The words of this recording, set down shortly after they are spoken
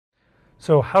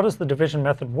So how does the division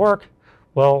method work?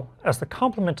 Well, as the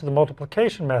complement to the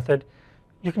multiplication method,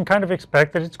 you can kind of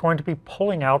expect that it's going to be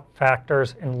pulling out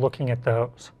factors and looking at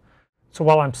those. So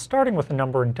while I'm starting with a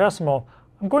number in decimal,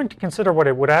 I'm going to consider what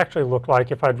it would actually look like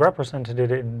if I'd represented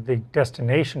it in the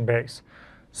destination base.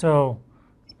 So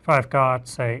if I've got,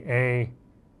 say, a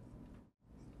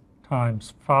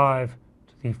times 5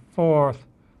 to the 4th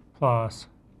plus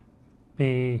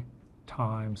b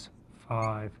times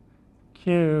 5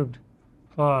 cubed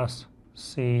plus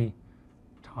c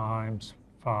times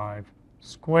 5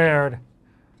 squared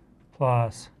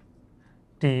plus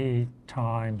d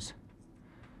times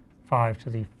 5 to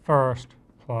the 1st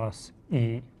plus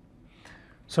e.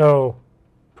 So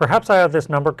perhaps I have this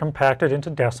number compacted into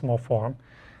decimal form,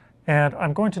 and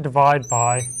I'm going to divide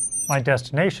by my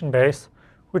destination base,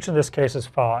 which in this case is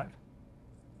 5.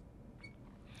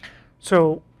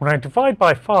 So when I divide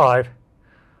by 5,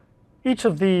 each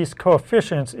of these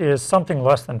coefficients is something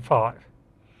less than 5.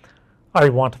 I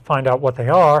want to find out what they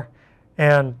are,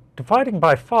 and dividing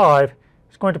by 5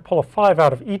 is going to pull a 5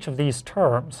 out of each of these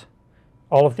terms.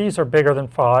 All of these are bigger than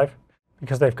 5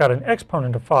 because they've got an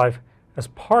exponent of 5 as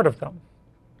part of them.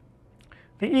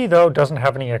 The e, though, doesn't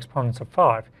have any exponents of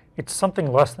 5. It's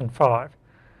something less than 5.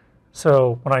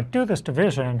 So when I do this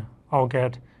division, I'll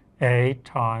get a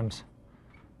times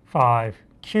 5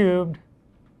 cubed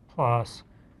plus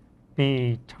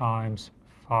b times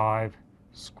 5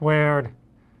 squared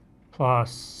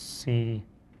plus c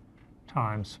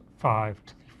times 5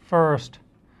 to the 1st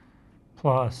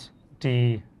plus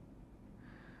d.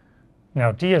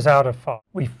 Now d is out of 5.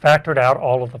 We factored out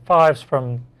all of the 5s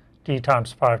from d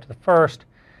times 5 to the 1st,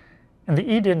 and the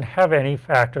e didn't have any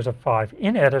factors of 5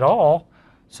 in it at all,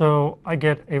 so I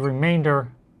get a remainder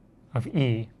of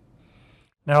e.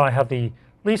 Now I have the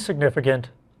least significant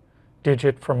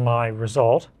digit from my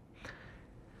result,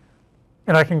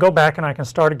 and I can go back and I can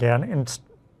start again and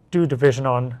do division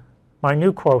on my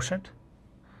new quotient.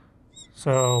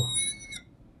 So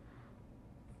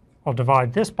I'll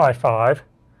divide this by 5.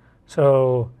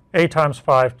 So a times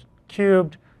 5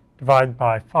 cubed divided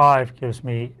by 5 gives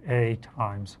me a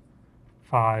times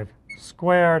 5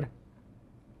 squared.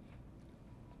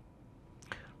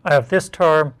 I have this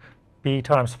term, b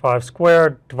times 5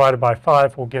 squared divided by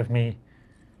 5 will give me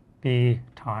b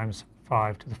times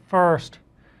 5 to the 1st.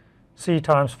 c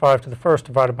times 5 to the 1st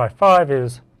divided by 5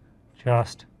 is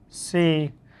just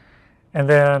c. And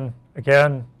then,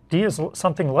 again, d is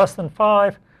something less than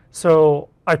 5, so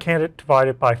I can't divide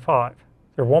it by 5.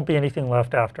 There won't be anything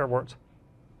left afterwards.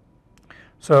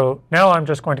 So now I'm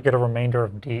just going to get a remainder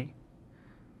of d.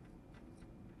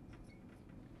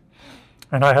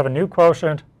 And I have a new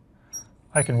quotient.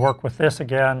 I can work with this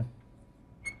again.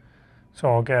 So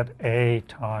I'll get a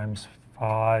times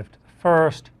 5 to the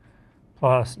 1st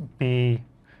plus b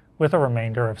with a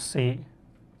remainder of c.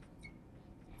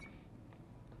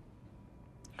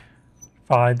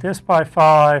 Divide this by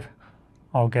 5.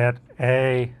 I'll get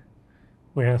a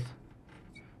with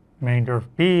remainder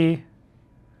of b.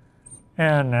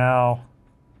 And now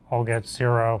I'll get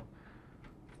 0,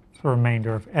 the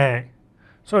remainder of a.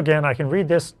 So again, I can read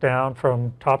this down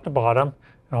from top to bottom,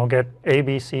 and I'll get a,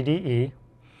 b, c, d, e.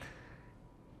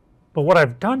 But what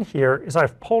I've done here is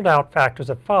I've pulled out factors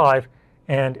of 5,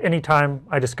 and anytime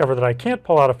I discover that I can't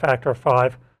pull out a factor of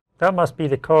 5, that must be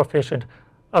the coefficient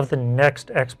of the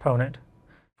next exponent.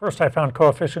 First I found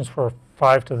coefficients for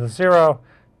 5 to the 0,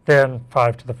 then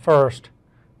 5 to the 1st,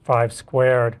 5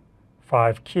 squared,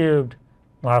 5 cubed,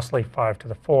 lastly 5 to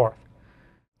the 4th.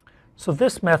 So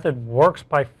this method works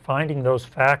by finding those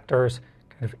factors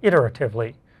kind of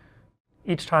iteratively.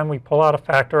 Each time we pull out a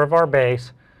factor of our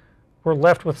base, we're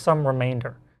left with some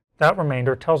remainder. That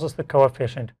remainder tells us the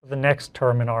coefficient of the next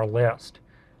term in our list.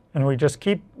 And we just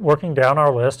keep working down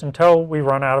our list until we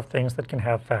run out of things that can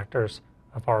have factors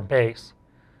of our base.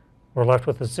 We're left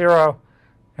with a 0,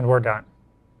 and we're done.